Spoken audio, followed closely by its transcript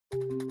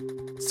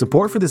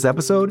Support for this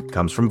episode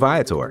comes from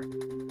Viator.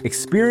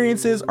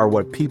 Experiences are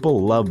what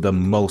people love the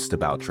most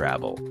about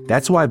travel.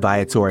 That's why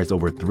Viator has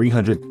over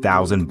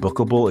 300,000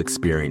 bookable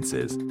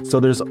experiences,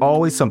 so there's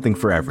always something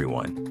for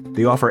everyone.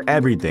 They offer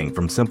everything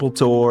from simple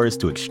tours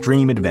to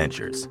extreme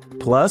adventures.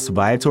 Plus,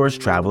 Viator's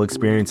travel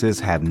experiences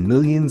have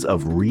millions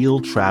of real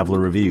traveler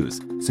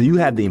reviews, so you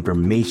have the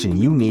information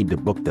you need to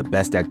book the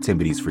best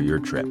activities for your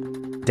trip.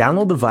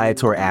 Download the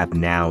Viator app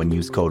now and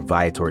use code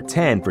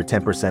Viator10 for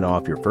 10%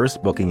 off your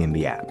first booking in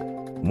the app.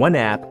 One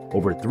app,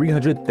 over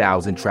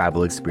 300,000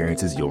 travel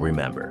experiences you'll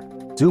remember.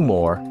 Do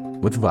more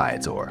with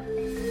Viator.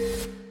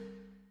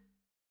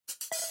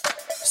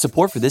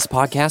 Support for this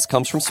podcast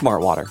comes from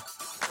Smartwater.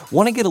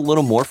 Want to get a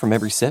little more from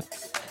every sip?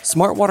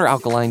 Smartwater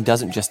Alkaline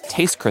doesn't just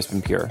taste crisp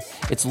and pure.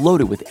 It's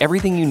loaded with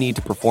everything you need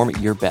to perform at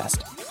your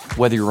best,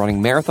 whether you're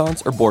running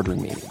marathons or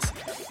boardroom meetings.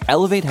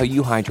 Elevate how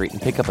you hydrate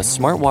and pick up a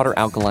Smartwater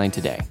Alkaline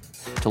today.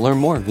 To learn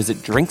more, visit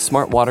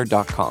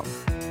drinksmartwater.com.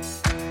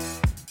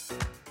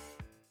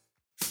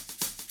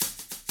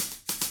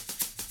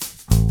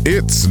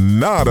 It's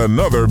not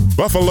another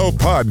Buffalo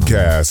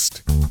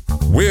podcast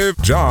with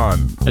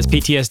John. That's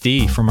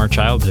PTSD from our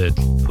childhood.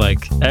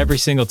 Like every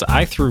single time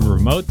I threw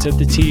remotes at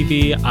the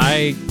TV.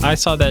 I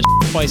saw that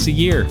twice a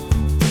year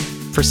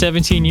for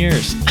 17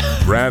 years.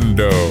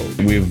 Brando.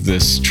 We have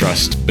this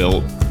trust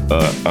built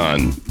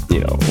on,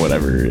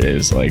 whatever it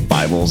is, like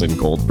Bibles and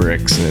gold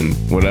bricks and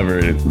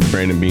whatever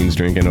Brandon Bean's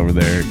drinking over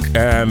there.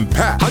 And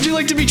Pat. How'd you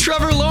like to be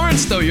Trevor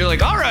Lawrence, though? You're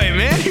like, all right,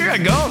 man, here I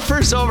go.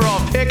 First overall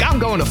pick. I'm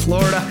going to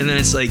Florida. And then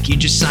it's like you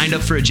just signed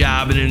up for a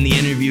job. And in the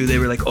interview, they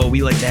were like, oh,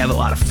 we like to have a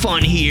lot of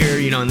fun here,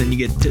 and then you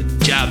get the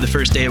job the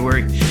first day of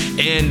work.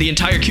 And the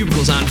entire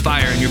cubicle's on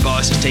fire and your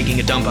boss is taking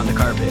a dump on the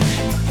carpet.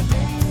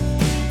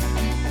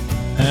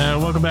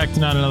 Welcome back to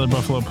Not Another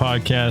Buffalo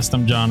Podcast.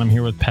 I'm John. I'm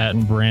here with Pat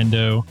and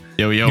Brando.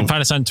 Yo. You can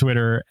find us on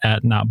Twitter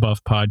at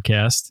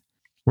NotBuffPodcast.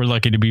 We're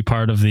lucky to be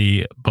part of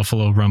the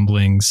Buffalo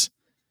Rumblings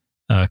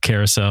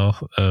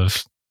carousel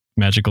of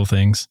magical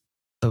things.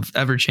 Of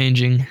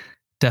ever-changing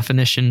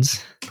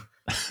definitions.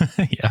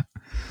 Yeah.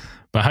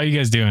 But how you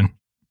guys doing?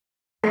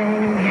 Happy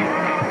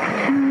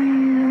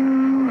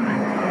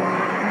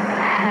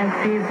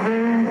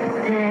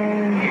birthday.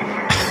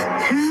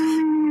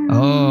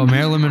 Oh,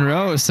 Marilyn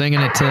Monroe is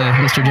singing it to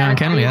Mr. John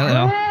Kennedy.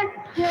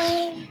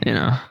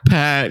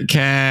 Pat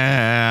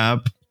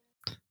Cap.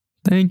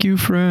 Thank you,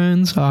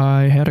 friends.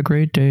 I had a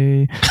great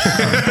day.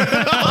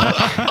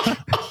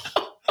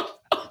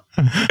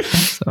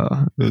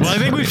 Well, I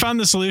think we found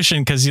the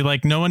solution because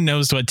no one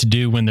knows what to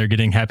do when they're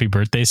getting happy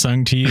birthday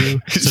sung to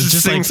you. So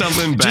just sing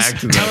something back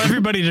to them. Tell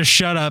everybody to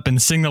shut up and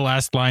sing the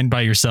last line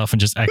by yourself and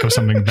just echo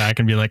something back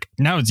and be like,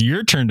 now it's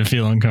your turn to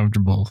feel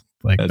uncomfortable.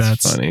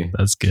 That's funny.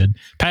 That's good.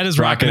 Pat is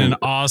rocking an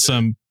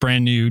awesome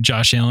brand new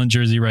Josh Allen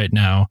jersey right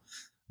now.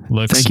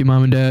 Looks Thank you,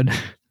 Mom and Dad.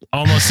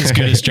 Almost as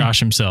good as Josh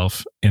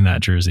himself in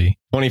that jersey.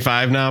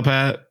 25 now,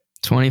 Pat?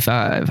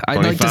 25. I'd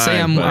like to say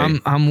I'm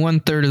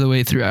 1/3 of the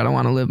way through. I don't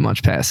want to live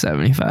much past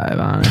 75,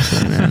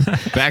 honestly, man.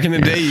 Back in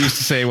the day, you used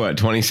to say,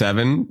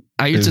 27?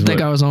 I used to think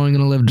I was only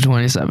going to live to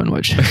 27,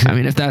 which,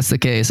 if that's the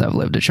case, I've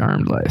lived a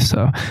charmed life.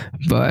 So,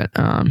 but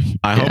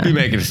I hope you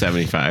make it to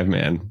 75,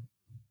 man.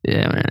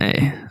 Yeah, man.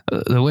 Hey,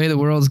 the way the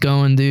world's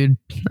going, dude,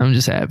 I'm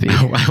just happy.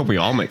 I hope we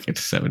all make it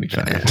to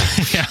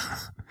 75.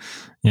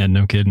 Yeah,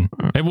 no kidding.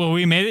 Hey, well,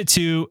 we made it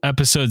to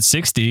episode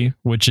 60,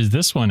 which is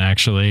this one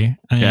actually.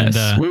 And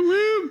yes.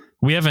 Woo-woo.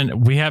 we had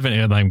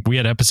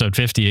episode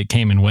 50. It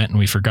came and went and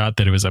we forgot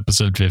that it was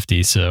episode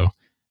 50. So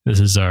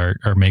this is our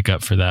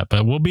makeup for that.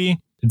 But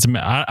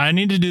I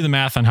need to do the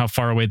math on how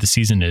far away the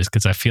season is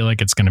because I feel like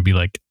it's going to be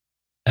like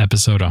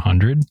episode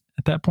 100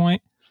 at that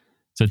point.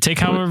 So take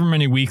however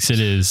many weeks it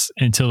is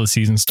until the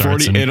season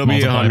starts. 40, it'll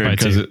be 100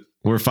 because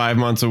we're 5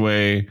 months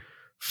away,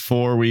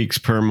 4 weeks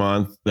per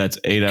month. That's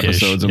 8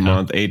 episodes a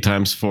month. 8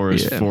 times 4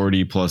 is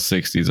 40 plus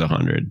 60 is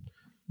 100.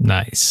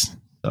 Nice.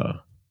 So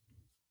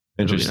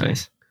interesting.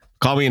 Nice.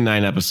 Call me in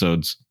 9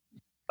 episodes.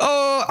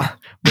 Oh,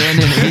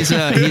 Brandon, he's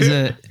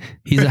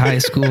a high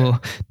school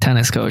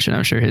tennis coach, and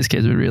I'm sure his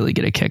kids would really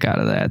get a kick out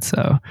of that.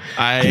 So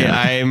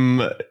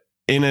I'm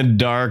in a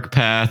dark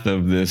path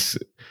of this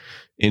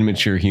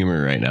immature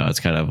humor right now. It's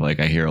kind of like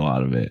I hear a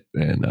lot of it,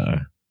 and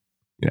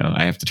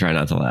I have to try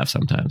not to laugh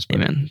sometimes. But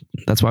man,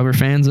 that's why we're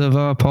fans of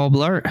Paul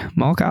Blart,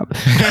 Mall Cop.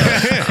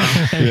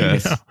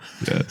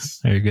 Yes.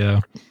 There you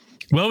go.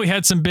 Well, we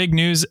had some big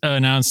news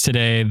announced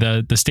today.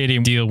 The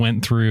stadium deal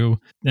went through.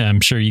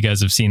 I'm sure you guys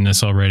have seen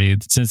this already.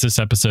 Since this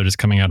episode is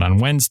coming out on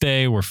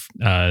Wednesday, we're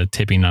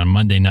taping on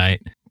Monday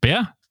night. But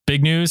yeah,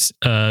 big news.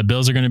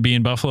 Bills are going to be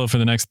in Buffalo for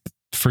the next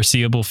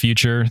foreseeable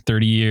future,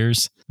 30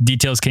 years.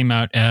 Details came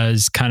out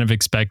as kind of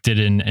expected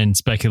and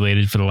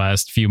speculated for the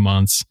last few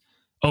months.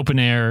 Open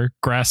air,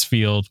 grass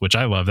field, which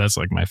I love. That's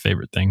like my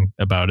favorite thing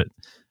about it.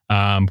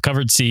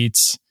 Covered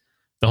seats,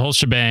 the whole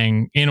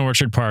shebang in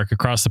Orchard Park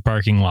across the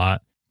parking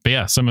lot. But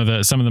yeah, some of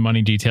the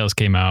money details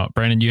came out.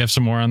 Brandon, do you have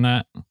some more on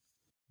that?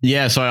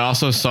 Yeah, so I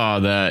also saw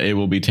that it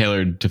will be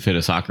tailored to fit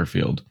a soccer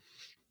field.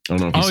 I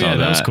don't know if you saw that.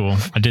 That was cool.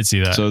 I did see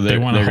that. So they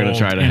want to hold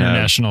try to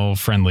international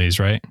friendlies,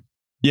 right?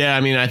 Yeah,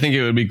 I mean, I think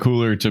it would be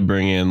cooler to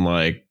bring in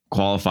like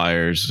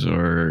qualifiers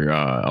or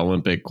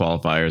Olympic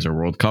qualifiers or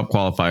World Cup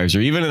qualifiers or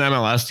even an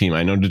MLS team.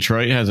 I know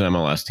Detroit has an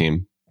MLS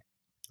team.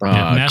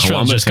 Nashville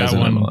Columbus just got has an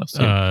one. MLS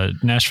team.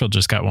 Nashville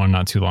just got one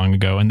not too long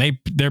ago, and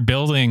they're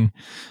building.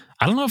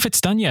 I don't know if it's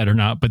done yet or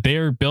not, but they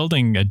are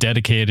building a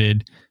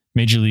dedicated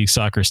Major League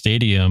Soccer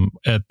stadium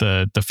at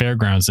the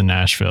fairgrounds in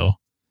Nashville.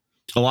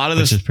 A lot of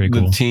which is pretty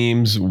cool. The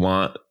teams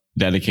want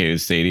dedicated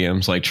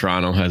stadiums. Like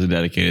Toronto has a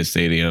dedicated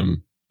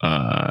stadium.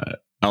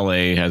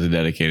 LA has a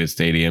dedicated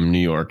stadium. New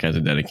York has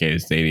a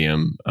dedicated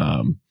stadium.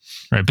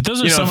 Right, but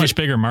those are so much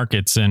bigger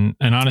markets, and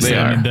honestly,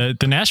 I mean,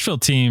 the Nashville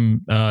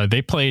team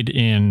they played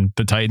in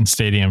the Titan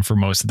Stadium for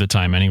most of the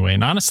time anyway.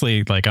 And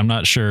honestly, like I'm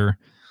not sure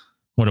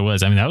what it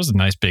was. I mean, that was a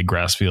nice big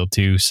grass field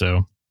too.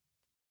 So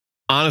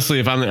honestly,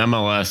 if I'm the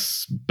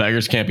MLS,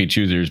 beggars can't be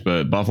choosers.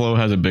 But Buffalo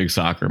has a big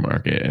soccer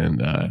market,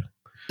 and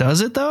does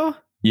it though?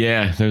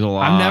 Yeah, there's a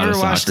lot. I've never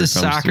watched a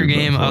soccer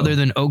game other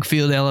than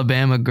Oakfield,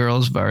 Alabama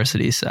girls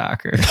varsity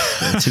soccer.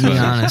 To be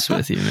honest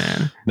with you,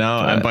 man.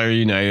 Now Empire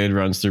United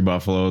runs through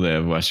Buffalo. They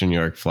have Western New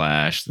York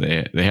Flash.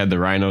 They had the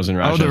Rhinos in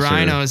Rochester. Oh, the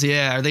Rhinos,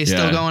 yeah. Are they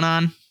still going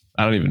on?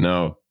 I don't even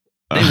know.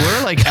 They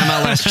were like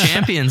MLS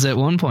champions at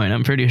one point,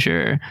 I'm pretty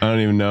sure. I don't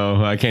even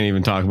know. I can't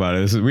even talk about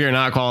it. We are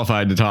not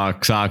qualified to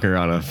talk soccer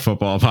on a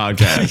football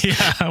podcast.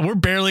 Yeah, we're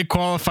barely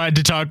qualified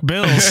to talk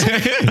Bills.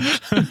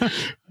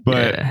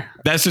 But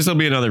that's just, there'll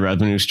be another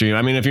revenue stream.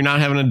 I mean, if you're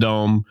not having a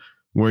dome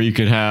where you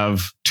could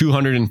have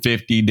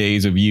 250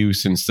 days of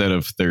use instead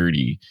of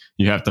 30,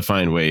 you have to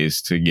find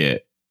ways to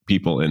get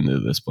people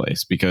into this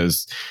place.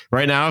 Because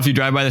right now, if you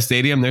drive by the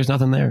stadium, there's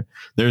nothing there.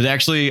 There's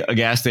actually a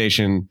gas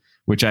station,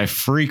 which I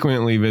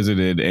frequently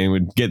visited and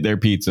would get their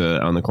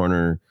pizza on the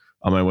corner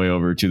on my way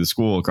over to the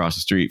school across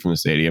the street from the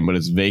stadium. But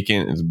it's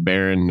vacant. It's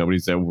barren.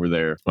 Nobody's over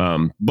there.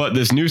 But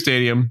this new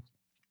stadium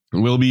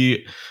will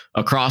be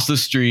across the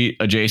street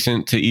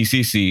adjacent to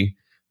ECC,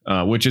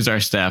 which is our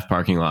staff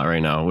parking lot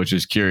right now, which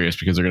is curious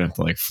because they're going to have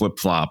to like flip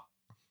flop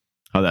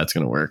how that's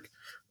going to work.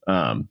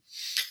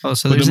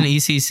 So there's an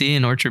ECC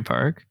in Orchard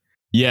Park?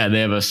 Yeah, they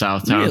have a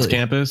South Towns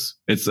campus.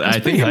 I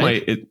think it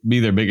might be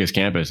their biggest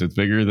campus. It's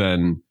bigger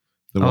than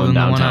the one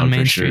downtown, the one on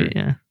Main Street,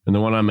 yeah. And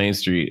the one on Main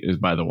Street is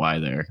by the Y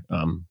there,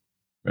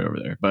 right over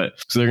there. But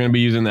so they're going to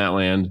be using that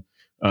land.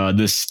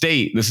 The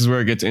state, this is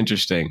where it gets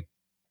interesting.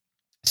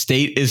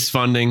 State is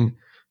funding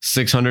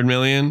 $600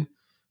 million.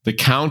 The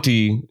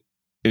county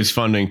is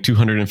funding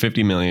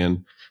 $250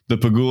 million. The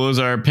Pagulas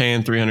are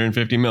paying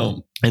 $350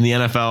 million. And the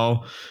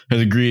NFL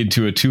has agreed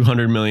to a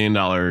 $200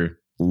 million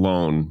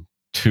loan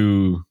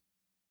to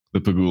the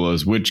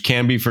Pagulas, which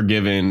can be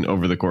forgiven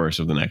over the course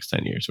of the next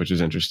 10 years, which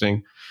is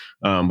interesting.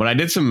 But I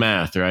did some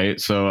math,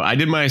 right? So I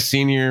did my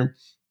senior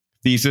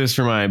thesis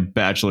for my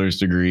bachelor's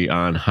degree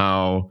on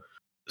how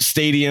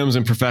stadiums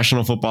and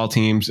professional football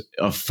teams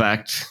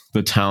affect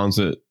the towns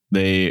that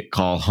they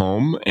call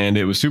home. And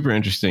it was super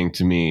interesting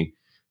to me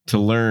to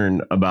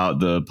learn about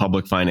the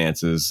public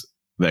finances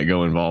that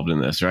go involved in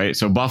this, right?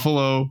 So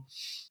Buffalo,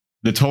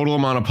 the total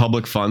amount of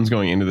public funds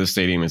going into the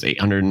stadium is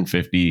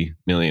 $850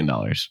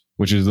 million,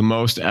 which is the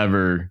most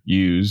ever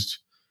used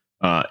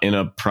in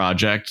a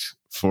project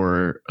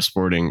for a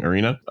sporting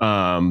arena.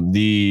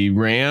 The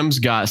Rams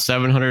got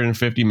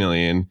 $750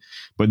 million,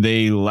 but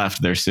they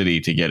left their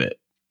city to get it.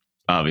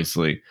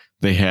 Obviously,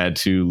 they had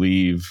to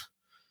leave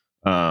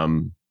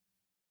to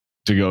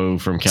go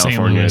from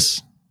California.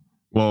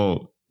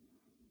 Well,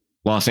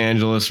 Los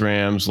Angeles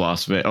Rams,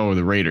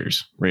 the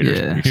Raiders.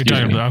 Yeah. You're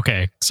talking about,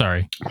 okay,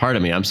 sorry.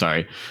 Pardon me, I'm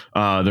sorry.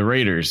 The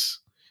Raiders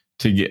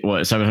to get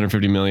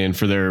 $750 million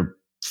for their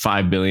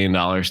 $5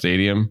 billion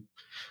stadium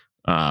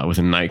with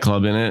a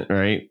nightclub in it,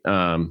 right?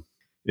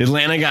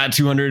 Atlanta got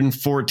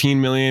 $214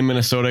 million.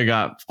 Minnesota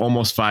got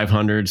almost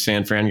 $500.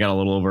 San Fran got a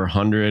little over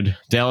 $100.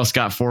 Dallas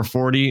got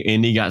 $440.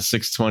 Indy got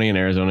 $620, and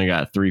Arizona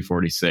got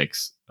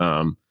 $346.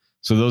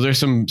 So those are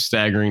some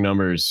staggering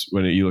numbers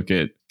when you look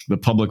at the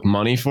public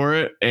money for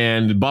it.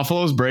 And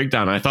Buffalo's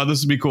breakdown, I thought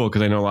this would be cool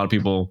because I know a lot of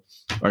people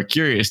are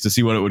curious to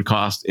see what it would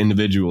cost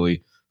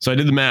individually. So I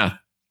did the math.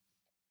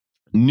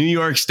 New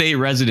York State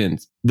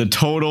residents, the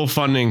total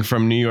funding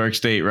from New York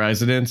State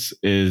residents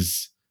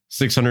is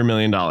 $600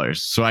 million.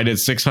 So I did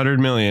 $600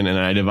 million and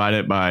I divide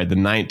it by the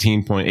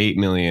 19.8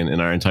 million in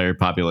our entire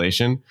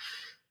population.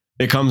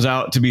 It comes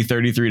out to be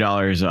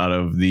 $33 out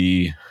of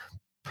the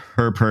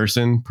per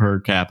person per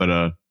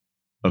capita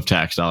of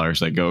tax dollars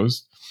that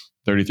goes.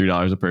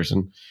 $33 a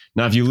person.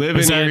 Now, if you live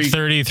is in that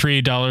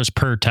 $33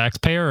 per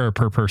taxpayer or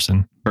per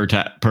person? Per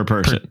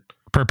person.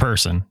 Per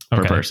person.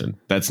 Okay. Per person.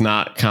 That's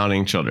not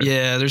counting children.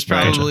 Yeah, there's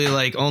probably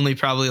only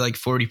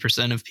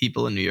 40% of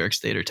people in New York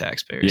State are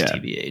taxpayers,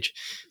 TBH.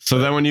 So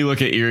then when you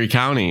look at Erie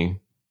County,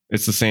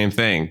 it's the same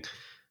thing.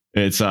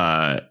 It's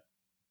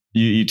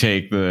you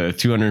take the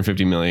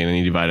 250 million and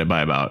you divide it by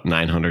about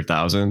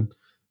 900,000,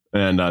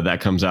 and that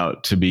comes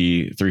out to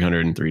be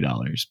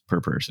 $303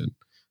 per person.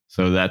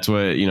 So that's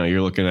what,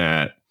 you're looking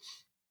at.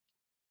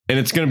 And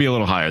it's going to be a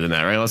little higher than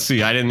that, right? Let's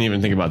see. I didn't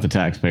even think about the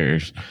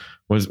taxpayers.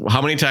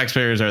 How many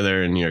taxpayers are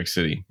there in New York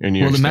City?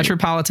 The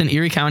metropolitan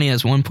Erie County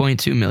has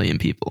 1.2 million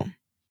people.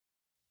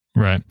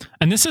 Right.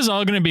 And this is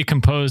all going to be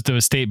composed of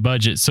a state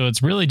budget. So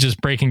it's really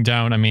just breaking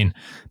down. I mean,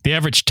 the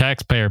average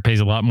taxpayer pays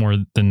a lot more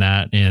than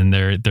that in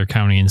their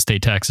county and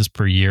state taxes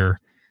per year.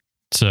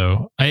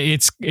 So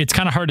it's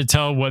kind of hard to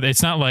tell what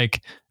it's not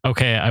like,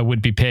 okay, I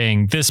would be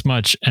paying this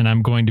much and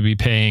I'm going to be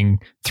paying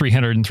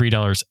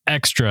 $303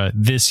 extra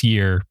this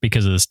year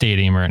because of the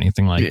stadium or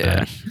anything like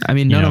that. I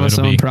mean, none of us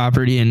own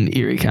property in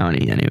Erie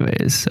County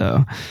anyways.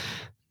 So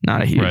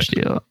not a huge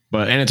deal.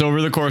 And it's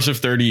over the course of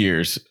 30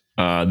 years.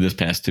 This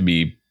has to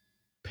be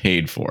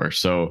paid for.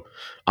 So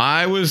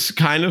I was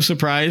kind of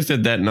surprised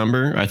at that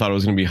number. I thought it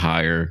was going to be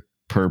higher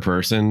per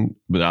person,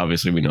 but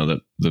obviously we know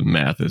that the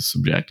math is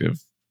subjective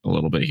a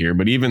little bit here.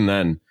 But even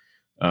then,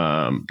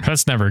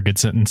 that's never a good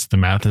sentence. The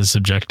math is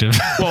subjective.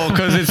 Well,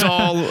 because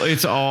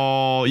it's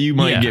all you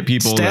might get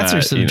people stats that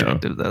are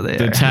subjective though.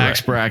 The tax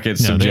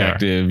bracket's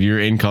subjective. Your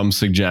income's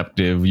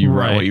subjective.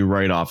 Write what you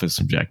write off is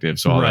subjective.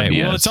 So all that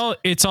BS. Well,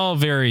 it's all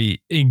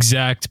very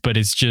exact, but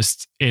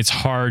it's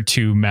hard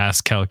to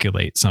mass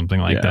calculate something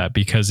like that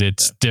because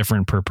it's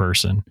different per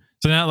person.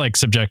 So not like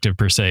subjective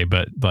per se,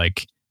 but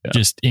like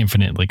just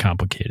infinitely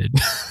complicated.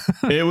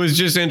 It was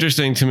just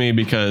interesting to me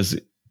because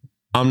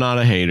I'm not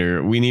a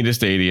hater. We need a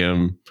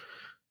stadium.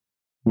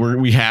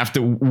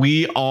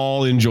 We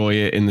all enjoy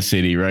it in the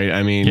city, right?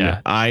 I mean,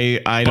 I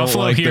don't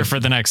Buffalo like here for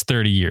the next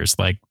 30 years.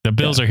 Like the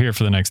Bills are here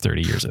for the next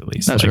 30 years at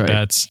least. That's like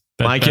right.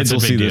 My kids will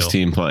see this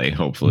team play.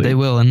 Hopefully they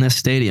will in this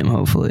stadium.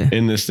 Hopefully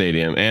in this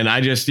stadium. And I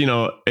just,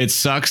 it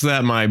sucks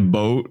that my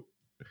boat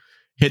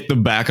hit the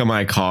back of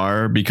my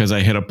car because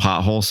I hit a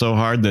pothole so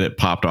hard that it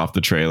popped off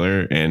the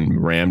trailer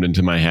and rammed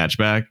into my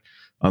hatchback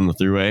on the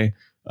thruway.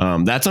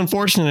 That's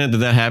unfortunate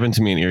that happened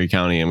to me in Erie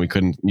County and we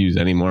couldn't use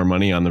any more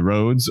money on the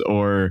roads,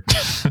 or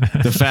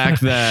the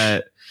fact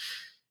that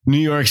New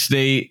York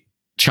State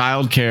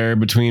childcare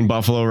between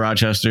Buffalo,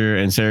 Rochester,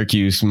 and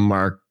Syracuse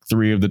mark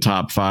 3 of the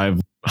top 5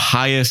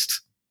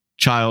 highest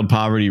child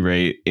poverty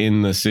rate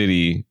in the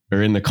city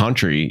or in the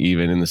country,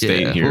 even in the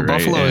state here. Well,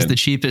 Buffalo is the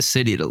cheapest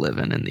city to live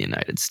in the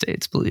United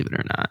States, believe it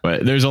or not.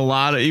 But there's a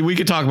lot of, we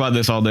could talk about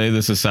this all day.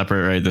 This is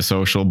separate, right? The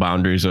social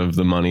boundaries of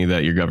the money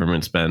that your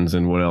government spends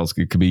and what else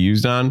it could be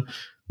used on.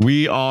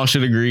 We all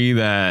should agree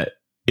that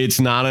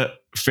it's not a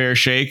fair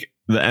shake.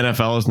 The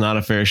NFL is not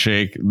a fair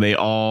shake. They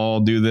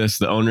all do this.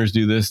 The owners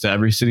do this to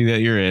every city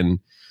that you're in.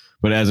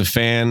 But as a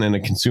fan and a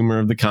consumer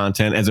of the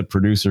content, as a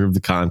producer of the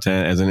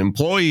content, as an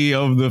employee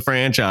of the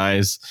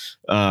franchise,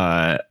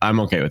 I'm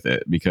okay with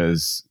it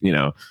because,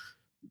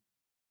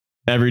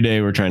 every day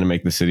we're trying to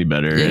make the city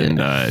better. Yeah. And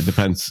it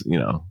depends,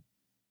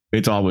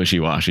 it's all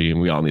wishy-washy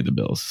and we all need the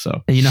Bills.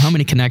 So, and you know how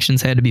many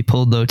connections had to be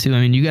pulled though, too? I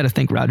mean, you got to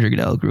think Roger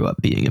Goodell grew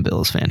up being a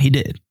Bills fan. He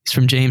did. He's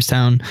from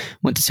Jamestown,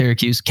 went to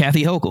Syracuse.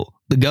 Kathy Hochul,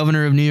 the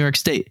governor of New York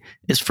State,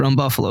 is from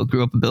Buffalo,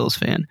 grew up a Bills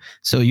fan.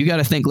 So you got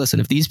to think, listen,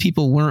 if these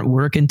people weren't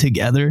working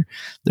together,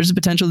 there's a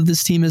potential that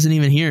this team isn't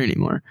even here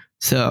anymore.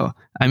 So,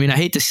 I mean, I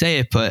hate to say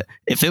it, but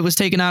if it was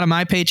taken out of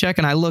my paycheck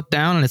and I looked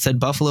down and it said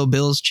Buffalo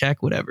Bills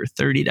check, whatever,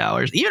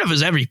 $30, even if it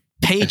was every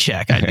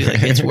paycheck, I'd be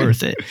like, it's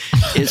worth it.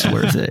 It's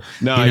worth it.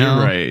 No,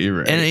 you're right. You're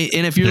right.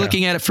 And if you're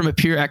looking at it from a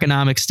pure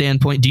economic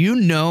standpoint, do you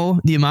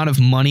know the amount of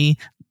money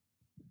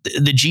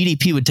the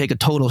GDP would take a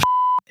total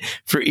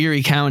for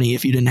Erie County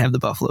if you didn't have the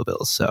Buffalo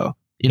Bills? So,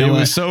 it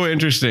was so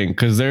interesting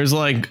because there's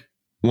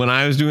when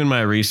I was doing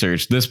my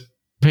research, this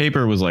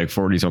paper was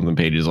 40 something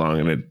pages long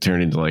and it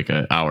turned into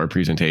an hour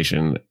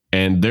presentation.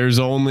 And there's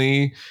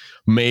only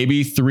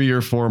maybe 3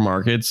 or 4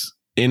 markets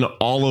in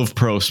all of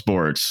pro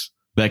sports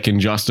that can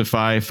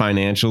justify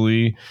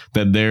financially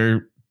that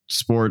their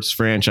sports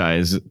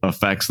franchise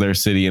affects their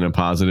city in a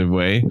positive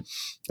way.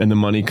 And the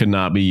money could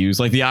not be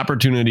used. The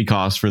opportunity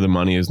cost for the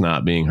money is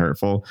not being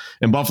hurtful.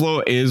 And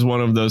Buffalo is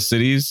one of those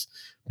cities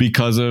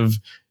because of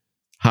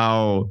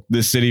how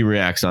the city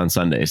reacts on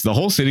Sundays. The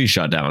whole city's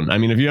shut down. I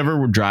mean, if you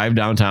ever drive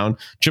downtown,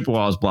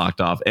 Chippewa is blocked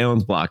off,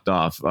 Allen's blocked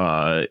off,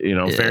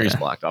 Ferry's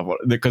blocked off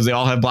because they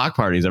all have block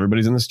parties.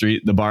 Everybody's in the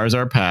street. The bars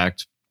are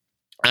packed.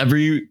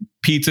 Every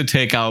pizza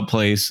takeout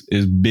place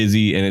is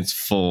busy and it's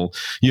full.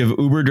 You have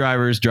Uber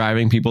drivers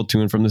driving people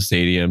to and from the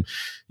stadium.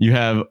 You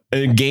have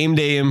game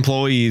day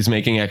employees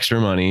making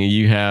extra money.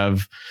 You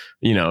have,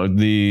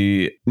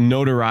 the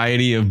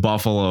notoriety of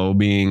Buffalo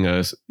being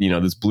this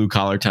blue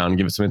collar town,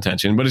 give it some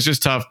attention. But it's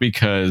just tough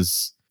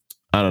because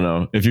I don't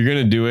know. If you're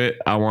going to do it,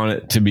 I want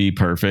it to be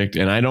perfect.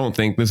 And I don't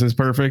think this is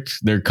perfect.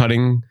 They're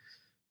cutting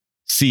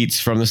seats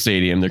from the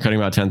stadium. They're cutting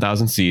about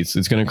 10,000 seats.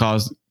 It's going to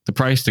cause the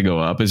price to go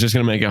up. It's just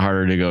going to make it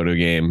harder to go to a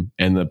game.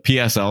 And the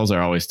PSLs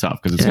are always tough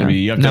because it's going to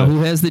be,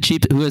 who has the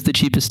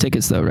cheapest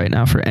tickets though right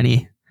now for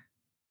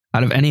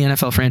out of any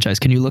NFL franchise?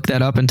 Can you look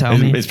that up and tell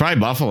me? It's probably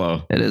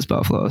Buffalo. It is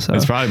Buffalo. So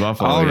it's probably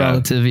Buffalo. All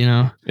relative,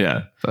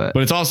 Yeah. But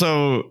it's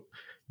also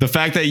the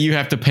fact that you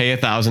have to pay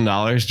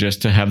 $1,000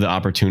 just to have the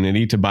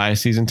opportunity to buy a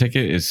season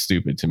ticket is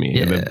stupid to me.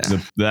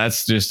 Yeah.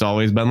 That's just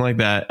always been like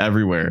that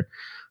everywhere.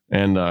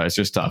 And it's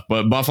just tough.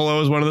 But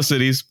Buffalo is one of the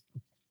cities.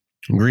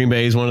 Green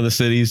Bay is one of the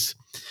cities.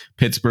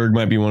 Pittsburgh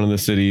might be one of the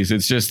cities.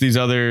 It's just these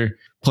other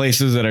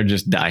places that are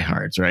just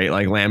diehards, right?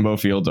 Like Lambeau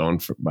Field's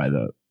owned by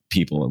the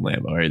people in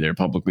Lambeau, right? They're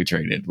publicly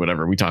traded,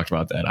 whatever. We talked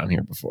about that on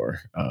here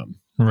before.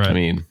 Right. I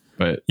mean,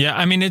 but yeah,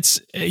 I mean, it's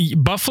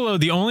Buffalo.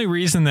 The only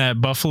reason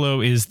that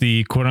Buffalo is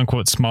the quote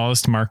unquote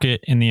smallest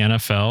market in the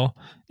NFL,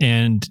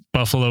 and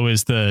Buffalo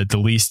is the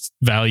least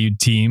valued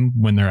team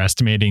when they're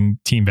estimating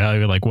team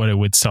value, like what it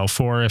would sell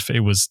for if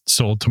it was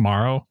sold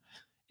tomorrow,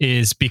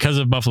 is because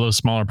of Buffalo's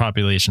smaller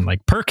population.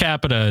 Like per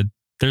capita,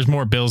 there's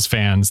more Bills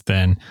fans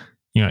than,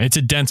 it's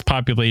a dense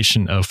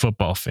population of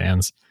football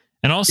fans.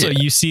 And also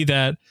you see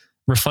that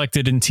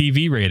reflected in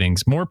TV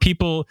ratings. More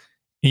people,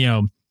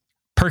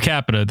 per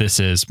capita, this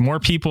is more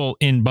people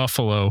in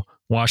Buffalo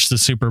watch the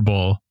Super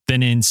Bowl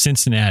than in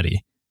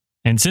Cincinnati.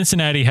 And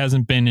Cincinnati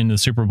hasn't been in the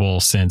Super Bowl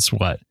since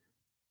what?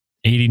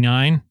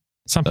 89?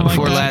 Something like that.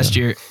 Before last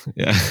year.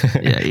 Yeah.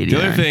 Yeah. 89. The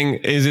other thing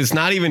is it's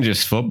not even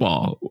just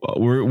football.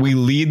 We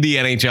lead the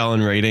NHL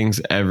in ratings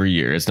every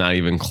year. It's not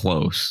even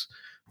close.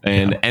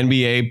 And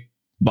NBA,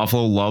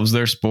 Buffalo loves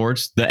their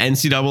sports. The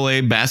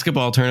NCAA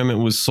basketball tournament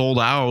was sold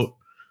out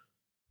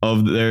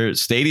of their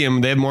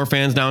stadium. They had more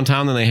fans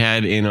downtown than they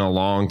had in a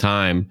long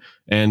time.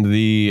 And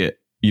the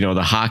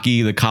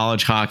hockey, the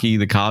college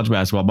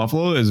basketball,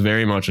 Buffalo is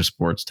very much a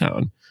sports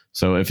town.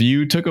 So if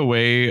you took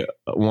away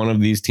one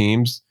of these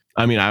teams,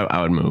 I mean,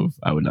 I would move.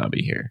 I would not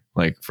be here,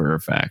 like, for a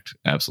fact.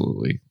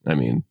 Absolutely. I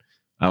mean,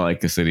 I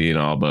like the city and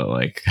all, but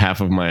like half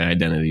of my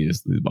identity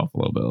is the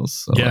Buffalo Bills.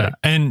 So yeah. like,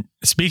 and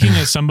speaking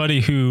as somebody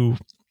who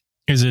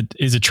is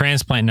a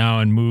transplant now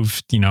and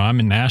moved, I'm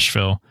in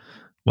Nashville,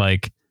 I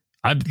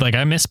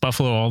miss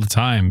Buffalo all the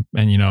time.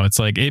 And, it's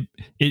like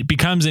it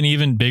becomes an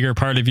even bigger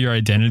part of your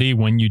identity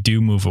when you do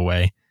move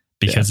away,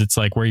 because it's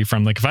like, where are you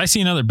from? Like, if I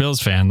see another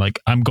Bills fan, like,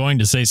 I'm going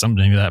to say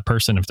something to that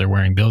person if they're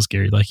wearing Bills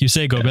gear. Like, you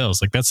say go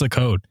Bills, like, that's the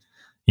code.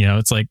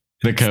 It's like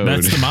the code.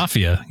 That's the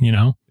mafia,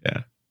 Yeah.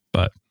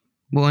 But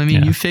well, I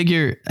mean, you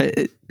figure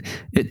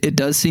it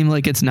does seem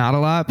like it's not a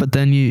lot, but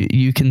then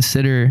you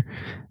consider,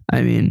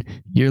 I mean,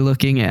 you're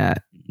looking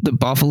at the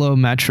Buffalo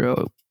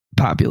metro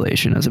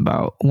population is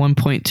about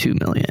 1.2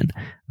 million.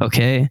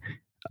 Okay.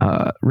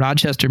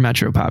 Rochester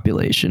metro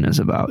population is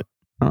about,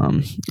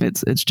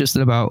 it's just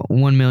at about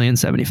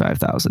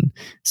 1,075,000.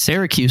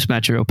 Syracuse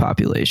metro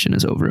population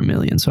is over 1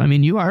 million. So, I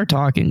mean, you are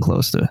talking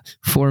close to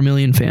 4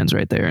 million fans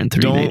right there in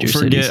three major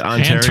cities. Don't forget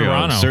Ontario. And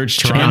Toronto. Search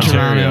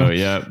Toronto.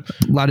 Yep.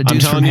 A lot of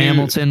dudes from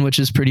Hamilton, which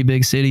is a pretty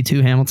big city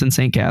too. Hamilton,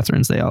 St.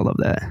 Catharines, they all love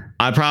that.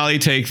 I probably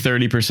take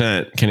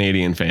 30%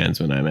 Canadian fans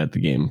when I'm at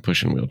the game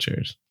pushing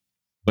wheelchairs.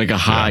 Like a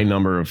high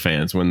number of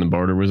fans. When the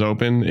border was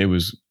open, it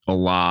was a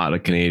lot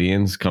of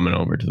Canadians coming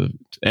over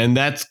and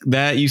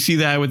that you see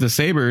that with the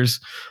Sabres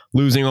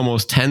losing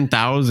almost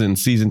 10,000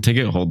 season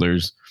ticket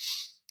holders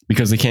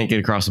because they can't get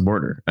across the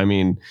border. I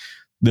mean,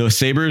 the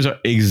Sabres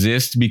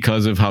exist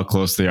because of how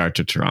close they are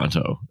to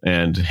Toronto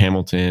and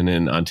Hamilton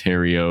and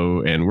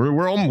Ontario, and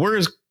we're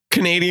as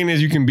Canadian as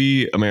you can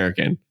be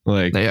American.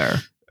 Like they are.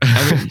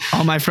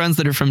 All my friends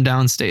that are from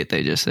downstate,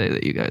 they just say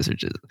that you guys are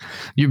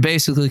you're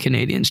basically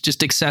Canadians,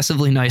 just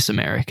excessively nice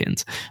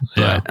Americans.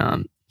 But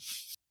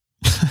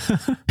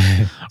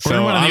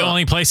we're one of the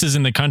only places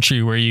in the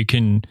country where you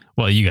can,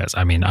 well, you guys,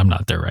 I mean, I'm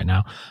not there right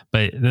now,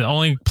 but the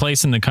only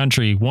place in the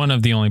country, one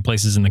of the only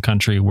places in the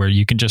country where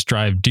you can just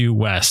drive due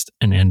west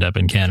and end up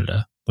in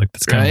Canada. Like,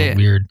 that's kind of a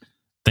weird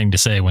thing to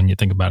say when you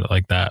think about it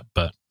like that.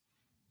 But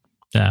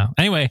yeah,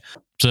 anyway.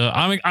 So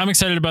I'm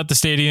excited about the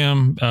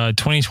stadium.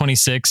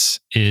 2026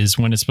 is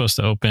when it's supposed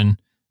to open.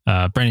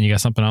 Brandon, you got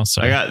something else?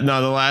 Sorry.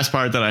 The last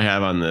part that I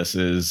have on this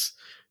is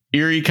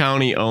Erie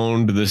County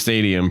owned the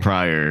stadium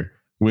prior,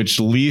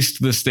 which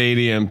leased the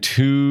stadium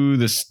to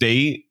the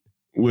state,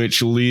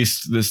 which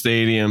leased the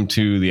stadium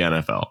to the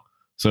NFL.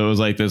 So it was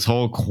like this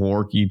whole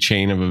quirky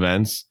chain of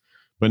events.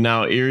 But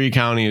now Erie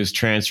County is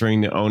transferring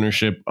the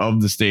ownership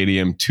of the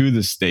stadium to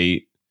the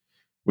state,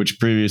 which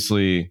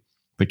previously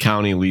the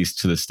county leased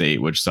to the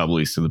state, which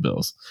subleased to the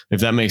Bills.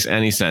 If that makes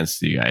any sense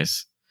to you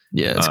guys.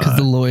 Yeah, it's because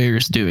the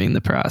lawyers doing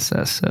the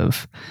process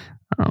of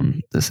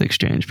this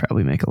exchange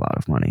probably make a lot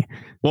of money.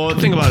 Well,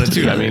 think about it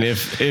too. I mean,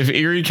 if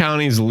Erie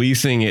County's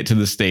leasing it to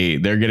the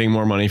state, they're getting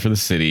more money for the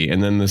city,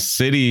 and then the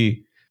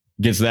city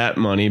gets that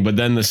money, but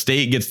then the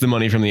state gets the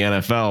money from the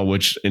NFL,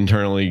 which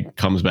internally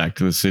comes back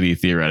to the city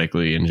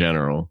theoretically in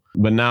general.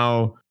 But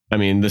now, I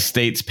mean, the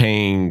state's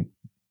paying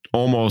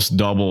almost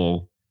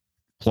double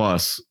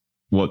plus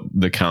what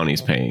the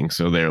county's paying.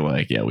 So they're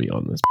like, yeah, we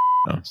own this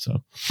now.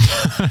 So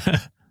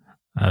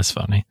that's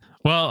funny.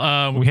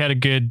 Well, we had a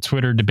good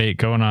Twitter debate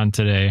going on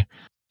today.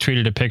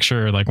 Tweeted a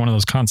picture, like one of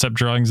those concept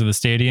drawings of the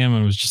stadium,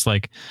 and was just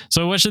like,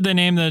 so what should they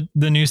name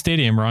the new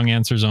stadium? Wrong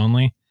answers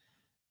only.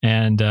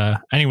 And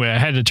anyway, I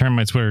had to turn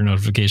my Twitter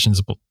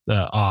notifications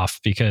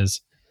off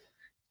because,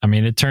 I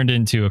mean, it turned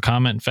into a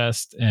comment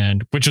fest,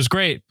 and which was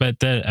great. But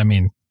that, I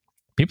mean,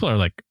 people are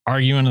like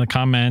arguing in the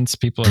comments.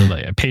 People are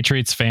like,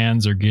 Patriots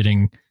fans are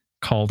getting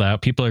called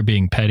out. People are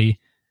being petty.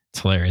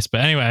 It's hilarious.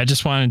 But anyway, I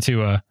just wanted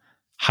to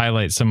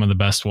highlight some of the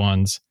best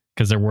ones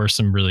because there were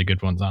some really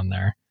good ones on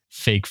there.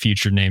 Fake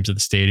future names of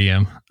the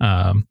stadium.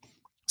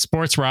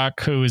 Sports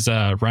Rock, who is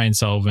Ryan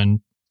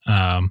Sullivan,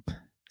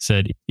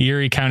 said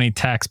Erie County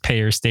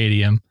Taxpayer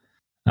Stadium.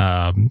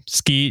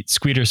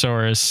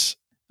 Skeetersaurus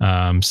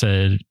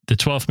said the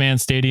 12th Man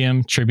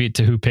Stadium, tribute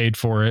to who paid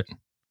for it.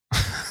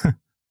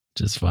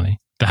 Just funny.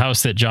 The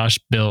house that Josh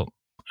built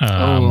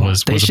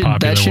was a popular one.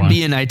 That should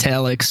be in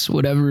italics.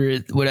 Whatever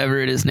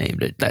it is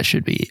named, that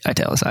should be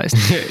italicized.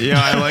 Yeah,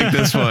 I like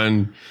this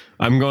one.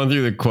 I'm going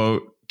through the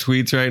quote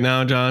tweets right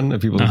now, John,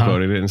 of people who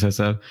quoted it and said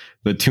stuff.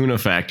 The Tuna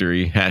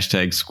Factory,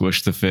 hashtag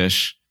squish the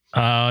fish.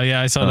 Oh,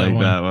 yeah, I saw that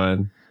one. That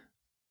one.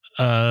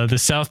 The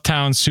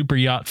Southtown Super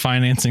Yacht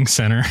Financing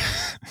Center.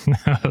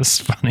 That was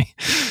funny.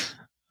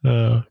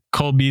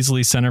 Cole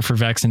Beasley Center for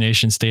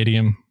Vaccination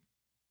Stadium.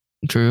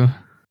 True.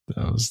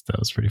 That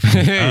was pretty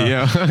funny.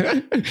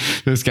 Yeah.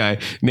 This guy,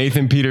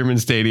 Nathan Peterman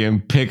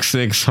Stadium, pick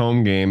 6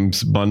 home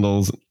games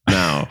bundles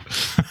now.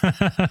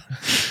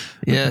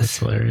 Yes. That's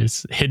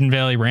hilarious. Hidden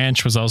Valley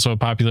Ranch was also a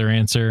popular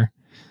answer.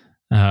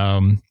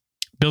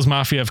 Bills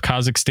Mafia of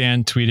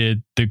Kazakhstan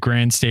tweeted the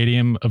Grand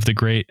Stadium of the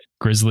great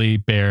grizzly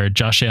bear,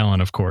 Josh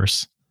Allen, of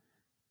course.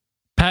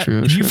 Pat,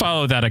 you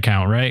follow that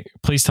account, right?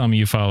 Please tell me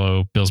you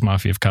follow Bills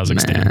Mafia of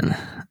Kazakhstan. Man,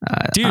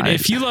 dude,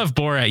 if you love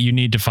Borat, you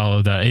need to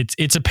follow that.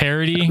 It's a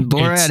parody.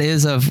 Borat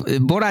is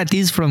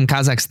from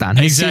Kazakhstan.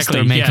 His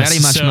sister makes very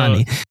much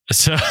money.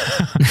 So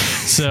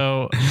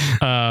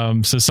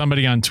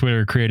somebody on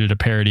Twitter created a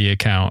parody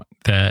account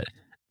that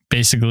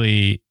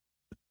basically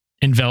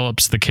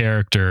envelops the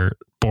character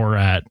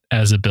Borat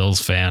as a Bills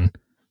fan.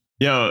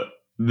 Yo,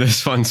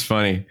 this one's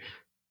funny.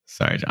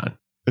 Sorry, John.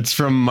 It's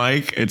from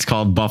Mike. It's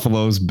called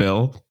Buffalo's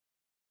Bill.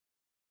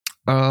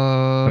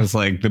 It's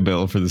like the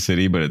bill for the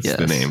city, but it's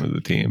the name of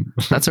the team.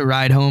 That's a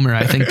ride homer.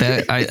 I think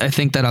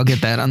that I'll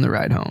get that on the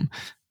ride home.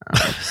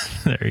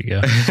 There you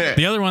go.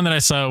 The other one that I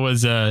saw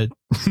was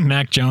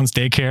Mac Jones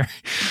Daycare.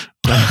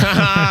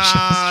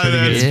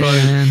 That's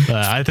funny.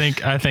 I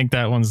think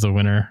that one's the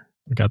winner.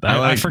 We got that.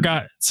 I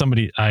forgot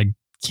somebody. I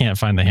can't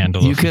find the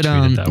handle. You could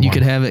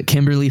have it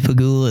Kimberly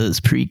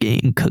Fagula's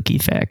pregame cookie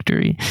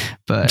factory,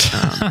 but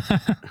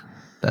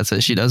that's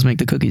it. She does make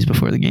the cookies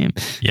before the game.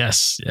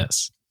 Yes.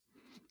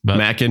 But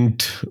Mac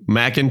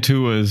and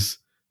Tua's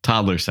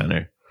toddler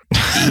center.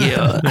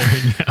 Yeah. There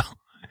you go.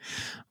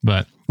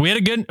 But we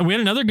had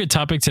another good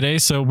topic today.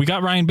 So we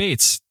got Ryan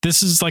Bates.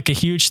 This is like a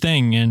huge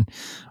thing. And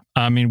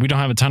I mean, we don't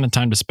have a ton of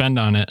time to spend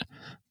on it,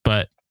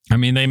 but I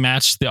mean, they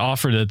matched the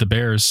offer that the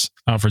Bears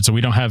offered. So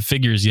we don't have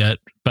figures yet.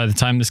 By the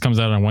time this comes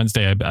out on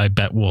Wednesday, I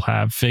bet we'll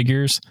have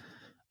figures.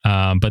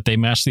 But they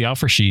matched the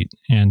offer sheet.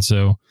 And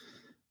so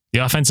the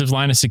offensive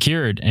line is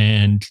secured.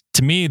 And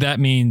to me, that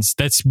means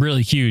that's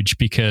really huge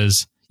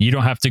because you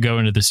don't have to go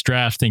into this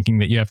draft thinking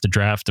that you have to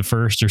draft a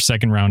first or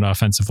second round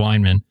offensive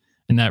lineman.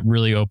 And that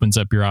really opens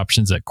up your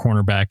options at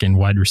cornerback and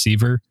wide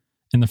receiver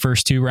in the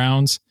first 2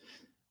 rounds,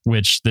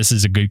 which this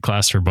is a good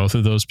class for both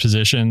of those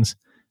positions.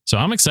 So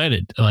I'm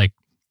excited. Like,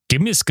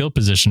 give me a skill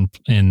position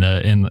in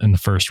the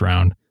first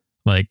round.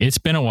 Like, it's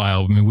been a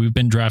while. I mean, we've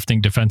been drafting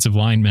defensive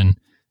linemen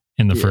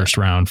in the first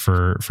round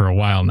for a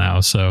while now.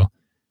 So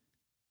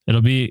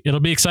it'll be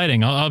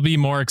exciting. I'll be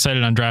more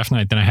excited on draft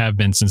night than I have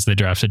been since they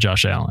drafted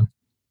Josh Allen.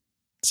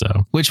 So,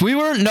 which we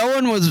weren't. No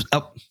one was.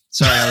 Oh,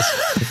 sorry,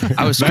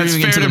 I was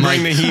screaming into the mic.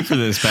 Bring the heat for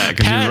this, Pat.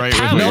 Because you're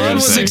right. No one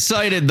was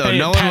excited though.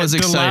 No one was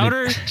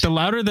excited. The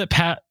louder that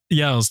Pat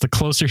yells, the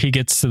closer he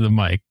gets to the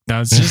mic.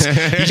 Now it's just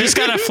you just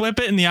gotta flip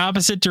it in the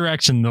opposite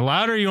direction. The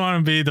louder you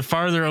want to be, the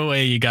farther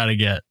away you gotta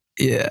get.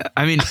 Yeah,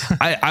 I mean,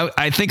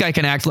 I think I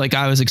can act like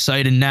I was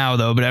excited now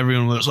though, but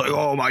everyone was like,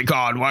 "Oh my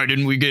God, why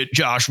didn't we get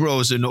Josh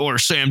Rosen or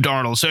Sam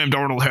Darnold? Sam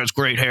Darnold has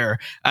great hair."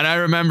 And I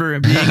remember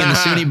being in the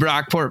SUNY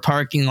Brockport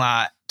parking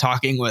lot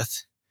talking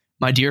with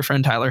my dear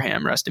friend Tyler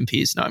Ham, rest in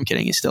peace. No, I'm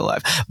kidding, he's still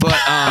alive. But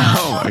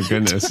oh my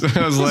goodness,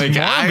 I was like,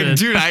 I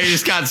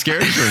just got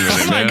scared for a minute.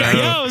 Oh my God,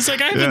 I was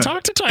like, I haven't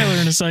talked to Tyler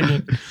in a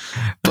second.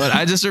 But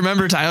I just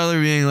remember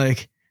Tyler being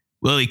like,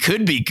 "Well, he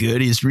could be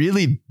good. He's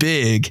really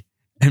big."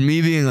 And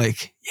me being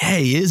like, "Yeah,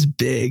 he is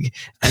big,"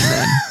 and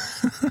then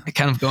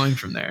kind of going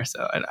from there.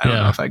 So I don't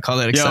know if I'd call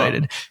that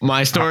excited.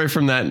 My story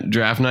from that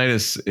draft night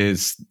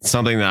is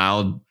something that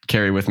I'll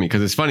carry with me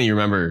because it's funny. You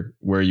remember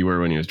where you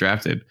were when he was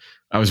drafted.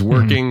 I was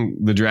working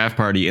the draft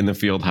party in the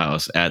field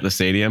house at the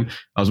stadium.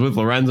 I was with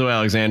Lorenzo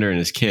Alexander and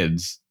his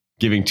kids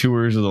giving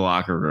tours of the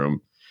locker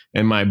room.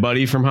 And my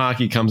buddy from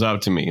hockey comes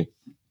up to me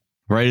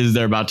right as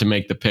they're about to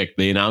make the pick.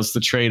 They announced the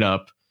trade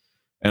up.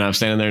 And I'm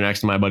standing there next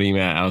to my buddy,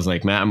 Matt. I was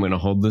like, "Matt, I'm going to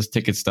hold this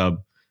ticket stub."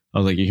 I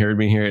was like, "You heard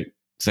me hear it.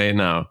 Say it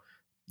now.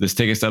 This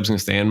ticket stub's going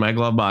to stay in my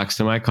glove box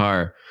to my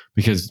car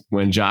because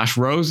when Josh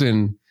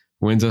Rosen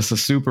wins us a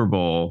Super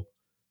Bowl,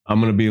 I'm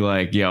going to be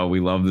like, yo, we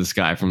love this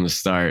guy from the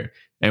start."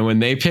 And when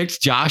they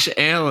picked Josh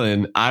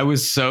Allen, I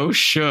was so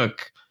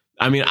shook.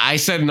 I mean, I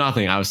said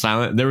nothing. I was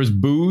silent. There was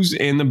boos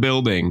in the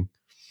building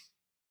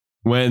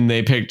when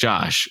they picked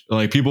Josh.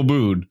 Like, people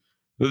booed.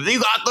 "You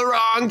got the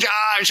wrong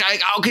Josh.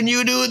 Like, how can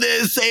you do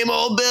this? Same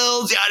old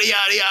Bills, yada,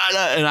 yada,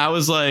 yada." And I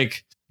was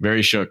like,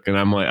 very shook. And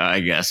I'm like, I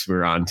guess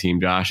we're on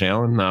team Josh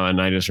Allen now.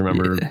 And I just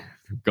remember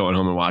going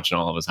home and watching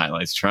all of his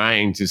highlights,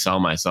 trying to sell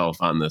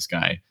myself on this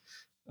guy.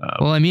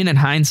 Well, I mean, in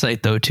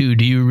hindsight, though, too,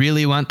 do you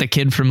really want the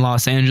kid from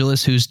Los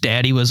Angeles whose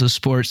daddy was a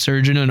sports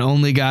surgeon and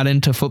only got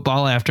into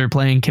football after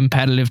playing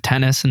competitive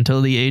tennis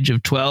until the age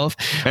of 12?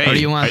 Or do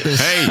you want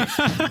this?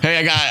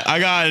 Hey, I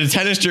got a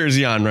tennis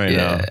jersey on right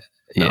now.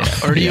 Yeah.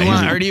 No. Or do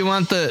you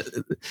want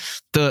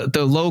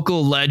the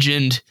local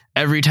legend?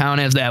 Every town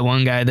has that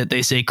one guy that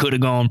they say could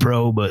have gone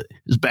pro, but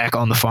is back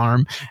on the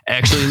farm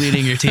actually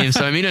leading your team.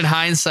 So I mean, in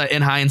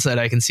hindsight,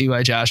 I can see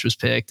why Josh was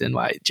picked and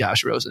why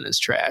Josh Rosen is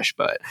trash.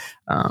 But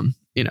and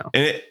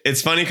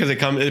it's funny because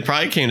it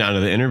probably came down to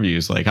the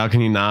interviews. Like, how can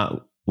you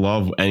not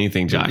love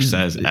anything Josh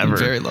says ever?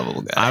 Very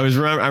lovable guy. I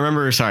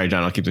remember. Sorry,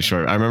 John. I'll keep this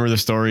short. I remember the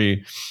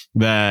story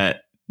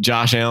that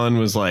Josh Allen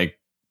was like.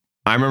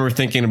 I remember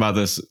thinking about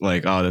this,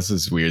 like, oh, this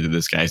is weird that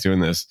this guy's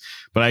doing this.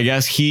 But I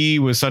guess he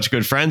was such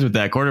good friends with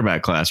that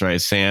quarterback class, right?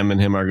 Sam and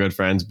him are good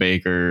friends,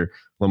 Baker,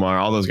 Lamar,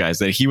 all those guys,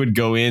 that he would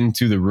go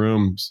into the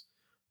rooms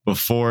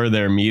before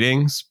their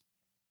meetings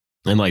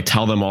and like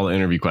tell them all the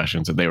interview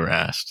questions that they were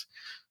asked,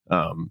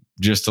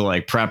 just to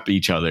like prep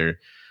each other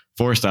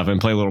for stuff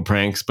and play little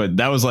pranks. But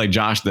that was like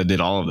Josh that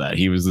did all of that.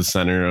 He was the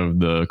center of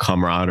the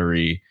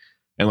camaraderie.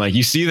 And like,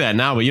 you see that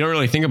now, but you don't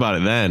really think about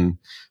it then.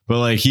 But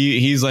like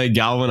he's like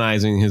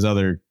galvanizing his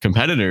other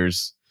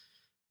competitors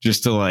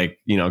just to like,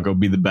 go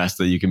be the best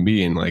that you can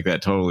be. And like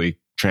that totally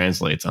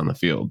translates on the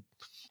field.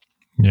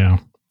 Yeah,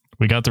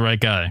 we got the right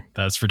guy.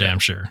 That's for damn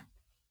sure.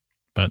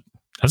 But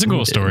that's a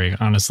cool story,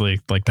 honestly,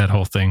 like that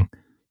whole thing.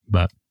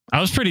 But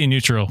I was pretty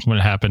neutral when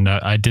it happened.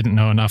 I didn't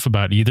know enough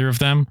about either of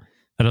them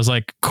that I was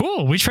like,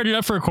 cool, we traded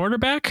up for a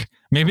quarterback.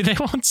 Maybe they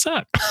won't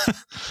suck.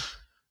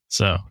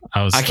 So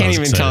I can't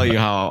even tell you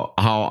how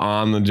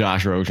on the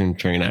Josh Rosen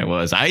train I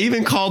was. I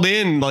even called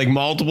in like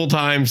multiple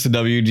times to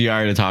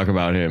WGR to talk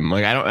about him.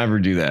 Like, I don't ever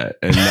do that.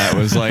 And that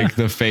was like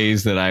the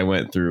phase that I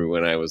went through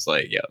when I was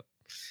like, yo,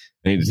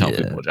 I need to tell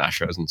people Josh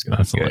Rosen's going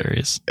to be good. That's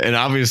hilarious. And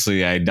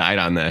obviously I died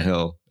on that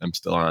hill. I'm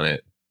still on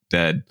it.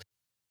 Dead.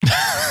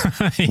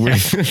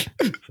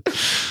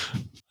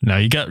 No,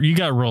 you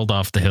got rolled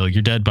off the hill.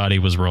 Your dead body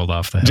was rolled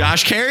off the hill.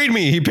 Josh carried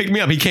me. He picked me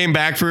up. He came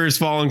back for his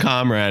fallen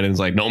comrade and was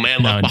like, "No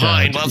man left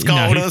behind. Let's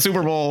go to the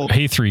Super Bowl."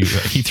 He threw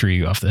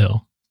you off the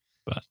hill.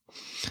 But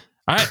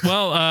all right,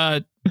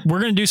 well, we're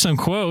gonna do some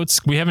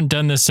quotes. We haven't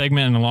done this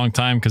segment in a long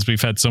time because we've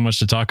had so much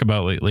to talk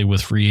about lately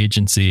with free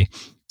agency.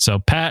 So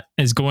Pat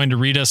is going to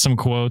read us some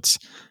quotes.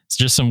 It's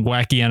just some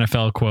wacky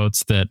NFL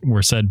quotes that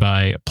were said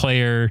by a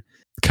player,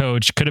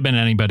 coach, could have been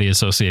anybody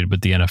associated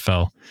with the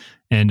NFL.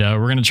 And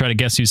we're going to try to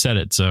guess who said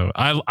it. So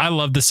I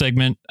love this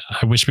segment.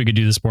 I wish we could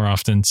do this more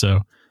often.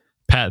 So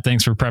Pat,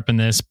 thanks for prepping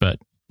this, but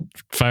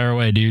fire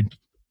away, dude.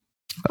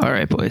 All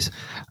right, boys.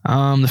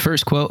 The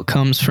first quote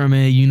comes from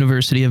a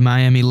University of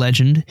Miami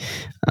legend.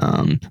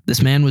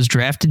 This man was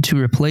drafted to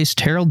replace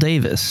Terrell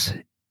Davis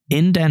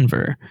in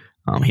Denver.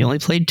 He only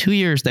played 2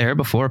 years there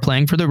before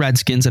playing for the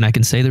Redskins, and I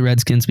can say the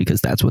Redskins because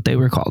that's what they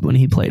were called when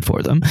he played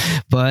for them.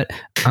 But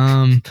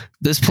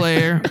this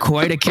player,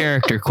 quite a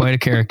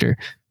character.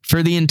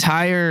 For the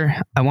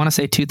entire, I want to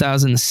say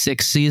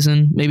 2006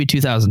 season, maybe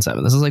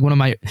 2007. This is like one of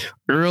my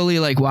early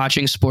like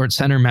watching Sports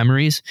Center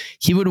memories.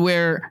 He would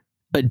wear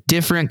a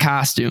different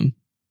costume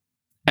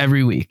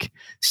every week.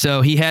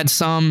 So he had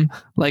some,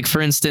 like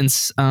for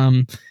instance,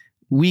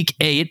 week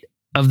 8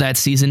 of that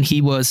season,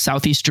 he was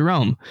Southeast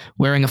Jerome,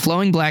 wearing a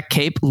flowing black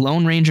cape,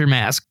 Lone Ranger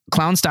mask,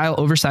 clown-style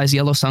oversized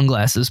yellow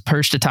sunglasses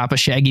perched atop a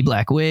shaggy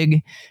black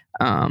wig.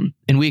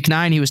 In week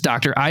 9, he was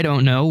Dr. I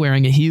Don't Know,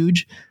 wearing a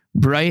huge,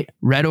 bright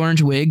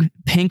red-orange wig,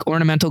 pink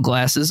ornamental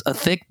glasses, a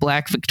thick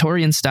black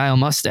Victorian-style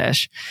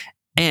mustache,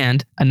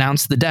 and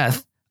announced the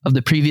death of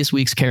the previous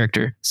week's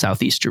character,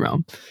 Southeast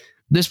Jerome.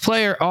 This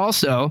player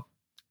also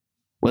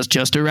was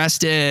just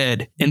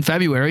arrested in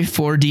February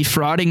for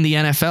defrauding the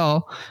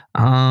NFL,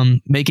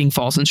 making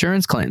false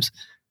insurance claims.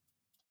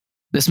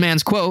 This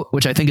man's quote,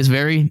 which I think is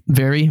very,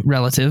 very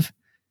relative,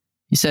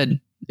 he said,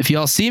 "If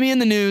y'all see me in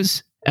the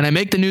news and I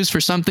make the news for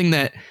something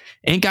that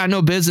ain't got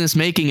no business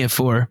making it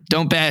for,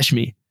 don't bash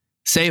me.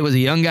 Say it was a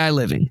young guy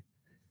living."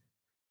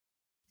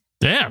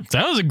 Damn,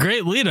 that was a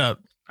great lead up.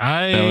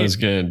 That was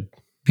good.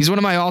 He's one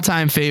of my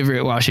all-time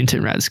favorite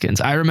Washington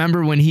Redskins. I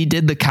remember when he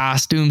did the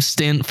costume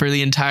stint for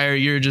the entire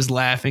year, just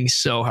laughing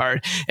so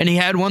hard. And he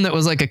had one that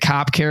was like a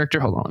cop character.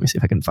 Hold on, let me see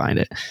if I can find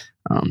it.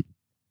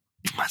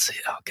 Let's see.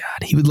 Oh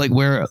God, he would like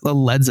wear a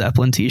Led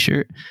Zeppelin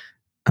t-shirt.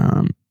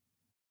 Can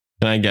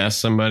I guess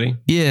somebody?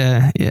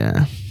 Yeah.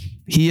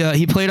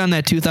 He played on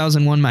that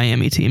 2001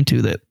 Miami team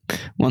too that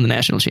won the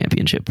national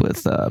championship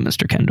with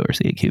Mr. Ken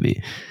Dorsey at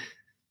QB.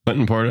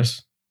 Clinton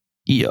Portis?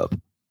 Yup.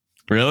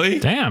 Really?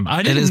 Damn,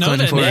 I didn't know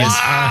that.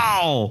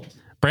 Wow.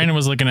 Brandon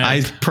was looking at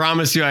I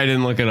promise you I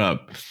didn't look it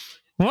up.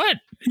 What?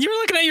 You were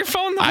looking at your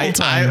phone the whole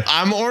time.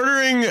 I'm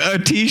ordering a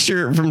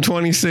t-shirt from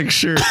 26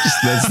 Shirts.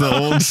 That's the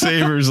old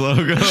Sabres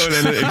logo,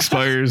 and it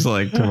expires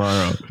like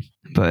tomorrow.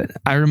 But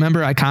I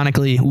remember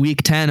iconically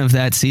week 10 of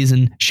that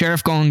season,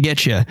 Sheriff Gonna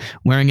Get Ya,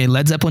 wearing a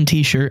Led Zeppelin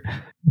t-shirt,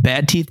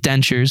 bad teeth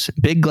dentures,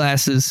 big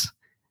glasses,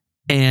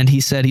 and he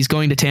said he's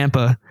going to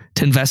Tampa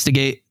to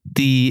investigate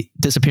the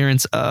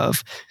disappearance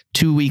of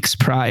 2 weeks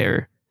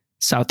prior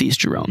Southeast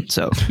Jerome.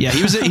 So yeah,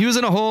 he was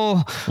in a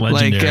whole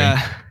Legendary.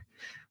 like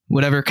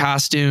whatever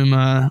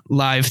costume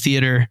live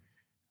theater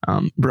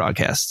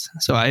broadcasts.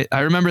 So I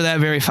remember that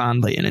very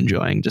fondly and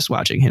enjoying just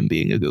watching him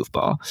being a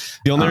goofball.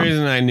 The only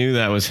reason I knew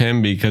that was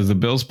him because the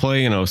Bills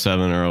play in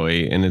 07 or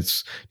 08 and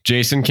it's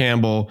Jason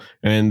Campbell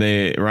and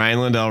Ryan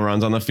Lindell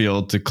runs on the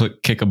field to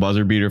kick a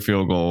buzzer beater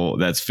field goal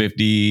that's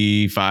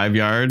 55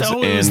 yards.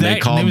 Oh, it was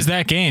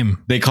that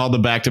game. They called the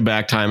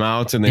back-to-back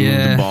timeouts and they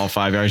moved the ball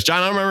 5 yards.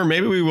 John, I don't remember.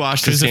 Maybe we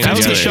watched this game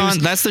together.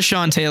 That's the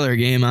Sean Taylor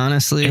game,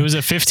 honestly. It was a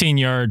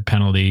 15-yard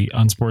penalty,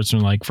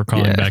 unsportsmanlike, for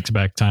calling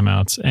back-to-back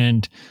timeouts.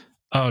 And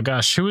oh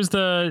gosh, who was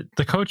the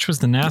coach? Was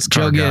the NASCAR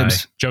Joe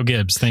Gibbs. guy? Joe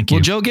Gibbs. Thank you.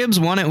 Well, Joe Gibbs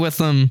won it with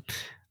them.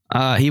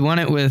 He won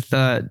it with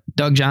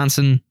Doug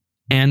Johnson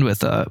and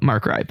with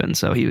Mark Rypien.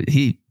 So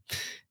he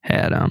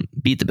had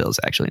beat the Bills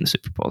actually in the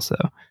Super Bowl. So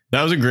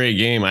that was a great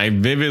game. I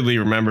vividly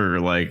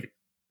remember like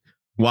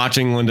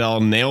watching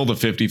Lindell nail the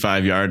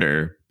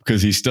 55-yarder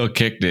because he still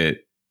kicked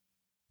it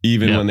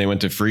even when they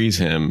went to freeze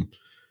him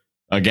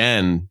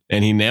again,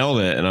 and he nailed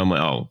it. And I'm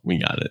like, oh, we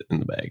got it in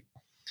the bag.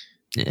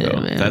 Yeah,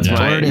 so man. That's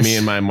me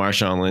and my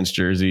Marshawn Lynch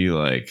jersey,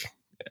 like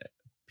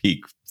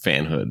peak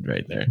fanhood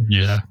right there.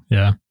 Yeah.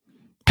 Yeah.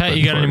 Pat,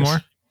 you got any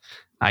more?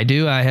 I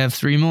do. I have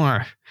 3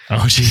 more.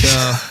 Oh, geez.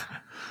 So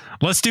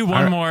let's do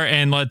one more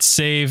and let's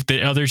save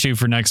the other 2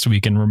 for next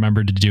week and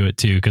remember to do it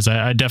too. Cause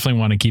I definitely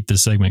want to keep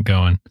this segment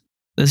going.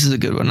 This is a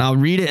good one. I'll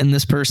read it in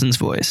this person's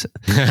voice,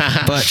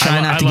 but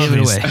try not to give it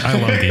away.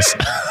 I love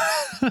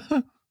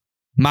these.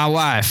 My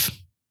wife.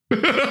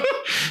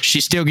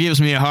 She still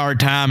gives me a hard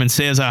time and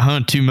says I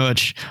hunt too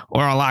much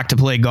or I like to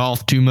play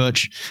golf too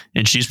much.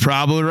 And she's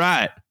probably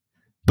right,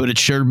 but it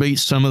sure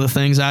beats some of the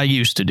things I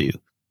used to do.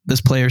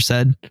 This player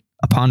said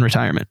upon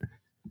retirement.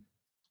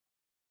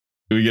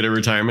 Do we get a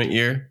retirement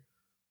year?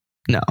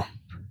 No.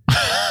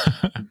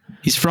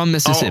 He's from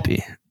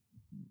Mississippi.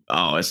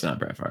 Oh, it's not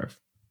Brett Favre.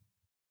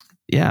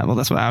 Yeah, well,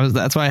 that's why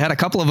I had a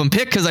couple of them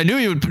picked because I knew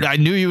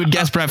you would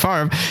guess Brett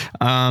Favre.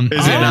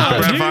 Is it not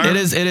Brett Favre?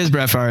 It is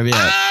Brett Favre.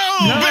 Yeah.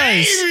 Oh,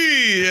 nice.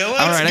 Baby!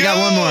 All right,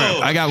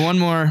 I got one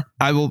more.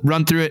 I will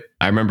run through it.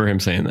 I remember him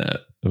saying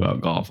that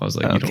about golf. I was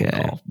like, you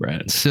don't golf,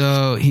 Brett.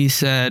 So he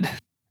said,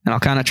 and I'll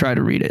kind of try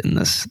to read it in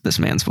this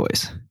man's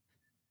voice.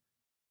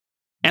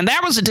 And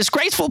that was a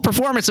disgraceful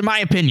performance, in my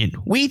opinion.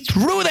 We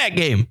threw that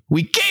game.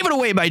 We gave it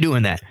away by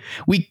doing that.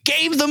 We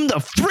gave them the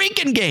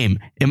freaking game.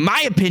 In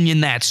my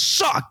opinion, that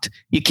sucked.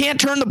 You can't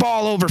turn the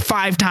ball over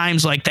 5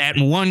 times like that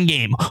in one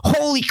game.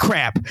 Holy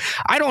crap.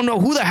 I don't know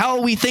who the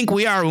hell we think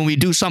we are when we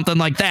do something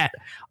like that.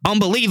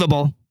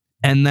 Unbelievable.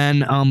 And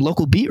then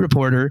local beat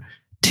reporter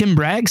Tim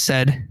Bragg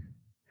said,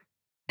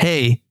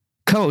 hey,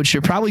 coach,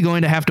 you're probably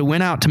going to have to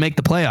win out to make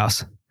the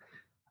playoffs.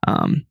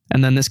 And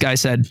then this guy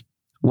said,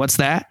 what's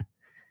that?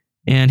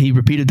 And he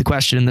repeated the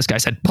question, and this guy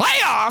said,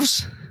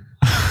 playoffs!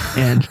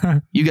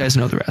 And you guys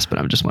know the rest, but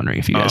I'm just wondering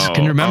if you guys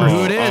can remember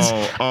who it is.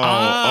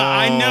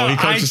 I know.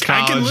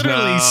 I can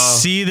literally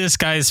see this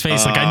guy's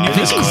face. Like, I knew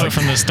this quote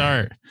from the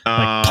start.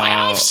 Like,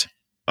 playoffs?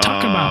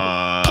 Talk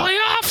about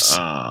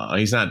playoffs?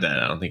 He's not dead.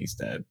 I don't think he's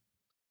dead.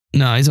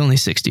 No, he's only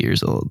 60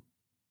 years old.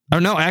 Oh,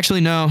 no,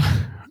 actually, no.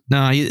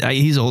 No,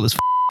 he's old as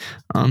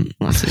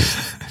let's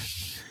see.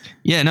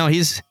 Yeah, no,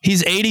 he's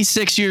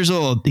 86 years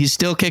old. He's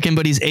still kicking,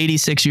 but he's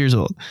 86 years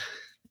old.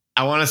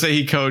 I want to say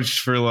he coached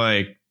for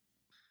like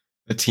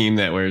a team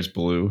that wears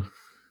blue.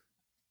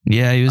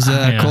 Yeah, he was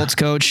a Colts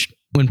coach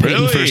when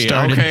Peyton first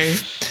started. Okay.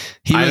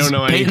 He was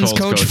Peyton's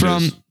coach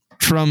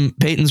from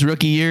Peyton's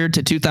rookie year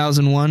to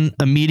 2001,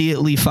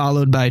 immediately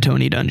followed by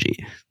Tony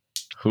Dungy.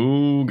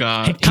 Who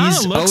got?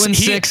 He's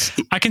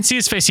 0-6. I can see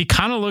his face. He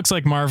kind of looks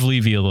like Marv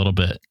Levy a little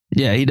bit.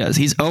 Yeah, he does.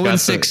 He's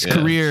 0-6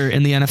 career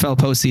in the NFL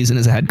postseason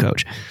as a head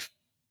coach.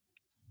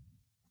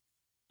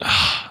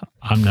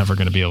 I'm never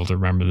going to be able to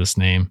remember this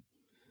name.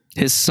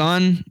 His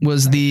son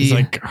was the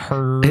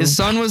his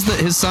son was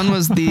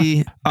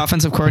the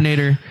offensive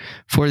coordinator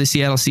for the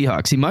Seattle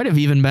Seahawks. He might have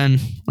even been,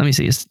 let me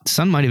see, his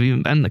son might have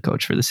even been the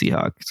coach for the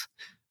Seahawks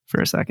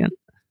for a second.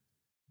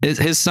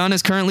 His son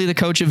is currently the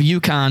coach of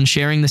UConn,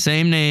 sharing the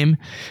same name.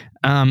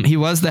 He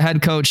was the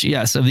head coach,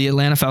 yes, of the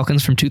Atlanta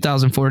Falcons from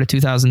 2004 to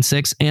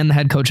 2006 and the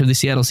head coach of the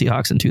Seattle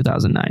Seahawks in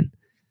 2009.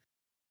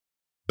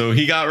 So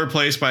he got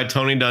replaced by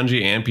Tony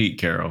Dungy and Pete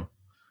Carroll.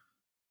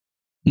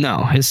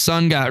 No, his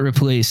son got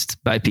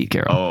replaced by Pete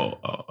Carroll.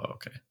 Oh,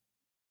 okay.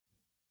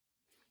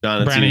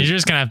 Brandon, you're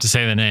just gonna have to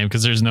say the name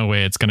because there's no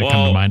way it's gonna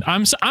come to mind.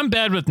 I'm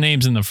bad with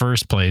names in the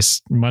first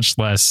place, much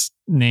less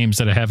names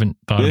that I haven't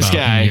thought about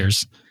in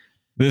years.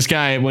 This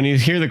guy, when you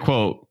hear the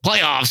quote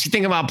 "playoffs," you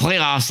think about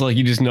playoffs like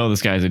you just know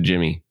this guy's a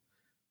Jimmy.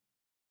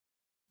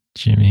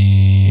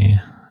 Jimmy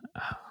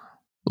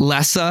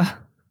Lessa,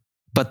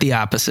 but the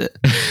opposite.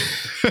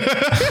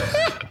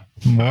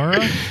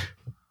 Mora.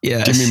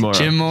 Yes,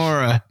 Jim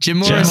Mora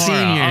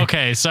Sr.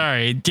 Okay,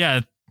 sorry. Yeah,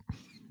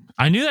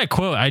 I knew that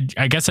quote. I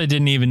guess I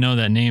didn't even know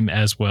that name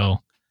as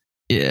well.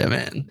 Yeah,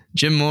 man.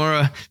 Jim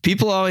Mora.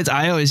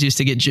 I always used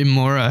to get Jim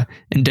Mora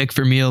and Dick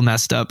Vermeil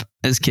messed up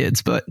as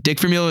kids, but Dick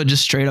Vermeil would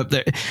just straight up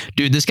there.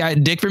 Dude,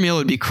 Dick Vermeil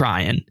would be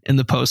crying in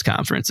the post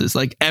conferences,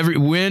 like every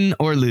win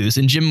or lose.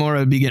 And Jim Mora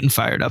would be getting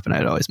fired up and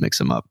I'd always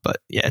mix him up. But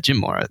yeah, Jim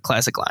Mora,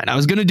 classic line. I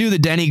was going to do the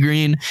Denny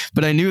Green,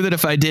 but I knew that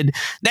if I did,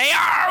 they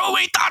are what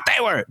we thought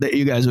they were, that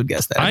you guys would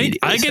guess that.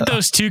 I get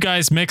those two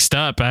guys mixed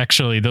up.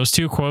 Actually, those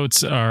two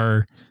quotes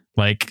are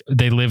like,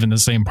 they live in the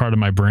same part of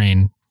my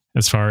brain.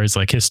 As far as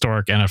like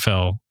historic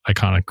NFL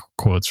iconic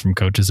quotes from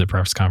coaches at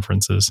press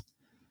conferences.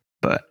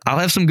 But I'll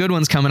have some good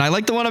ones coming. I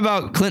like the one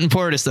about Clinton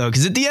Portis, though,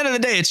 because at the end of the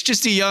day, it's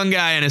just a young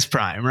guy in his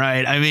prime,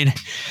 right? I mean,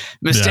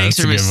 mistakes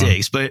are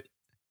mistakes, but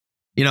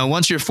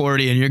once you're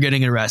 40 and you're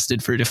getting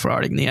arrested for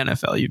defrauding the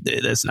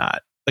NFL, that's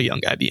not a young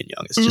guy being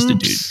young. It's just a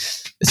dude.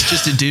 It's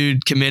just a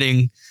dude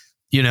committing,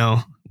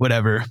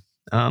 whatever.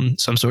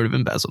 Some sort of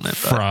embezzlement.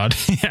 Fraud.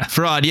 Yeah.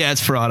 Fraud. Yeah, it's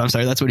fraud. I'm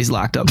sorry. That's what he's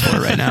locked up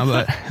for right now.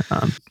 But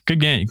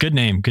good name.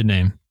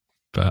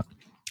 But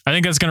I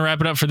think that's going to wrap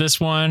it up for this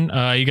one.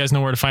 You guys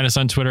know where to find us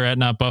on Twitter at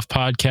Not Buff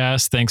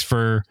Podcast. Thanks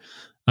for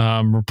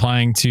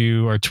replying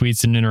to our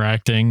tweets and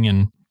interacting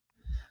and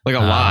like a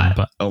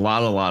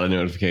lot of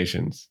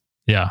notifications.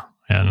 Yeah.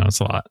 No, it's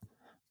a lot.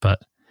 But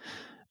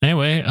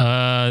anyway,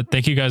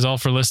 thank you guys all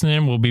for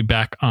listening. We'll be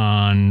back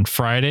on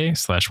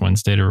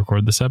Friday/Wednesday to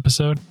record this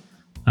episode.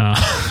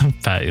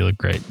 Pat, you look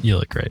great.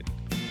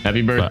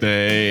 Happy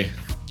birthday.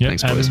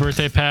 Thanks, happy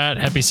birthday, Pat.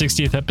 Happy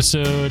 60th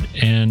episode.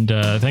 And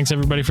thanks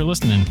everybody for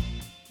listening.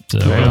 So,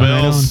 Go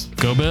Bills.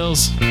 Go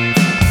Bills.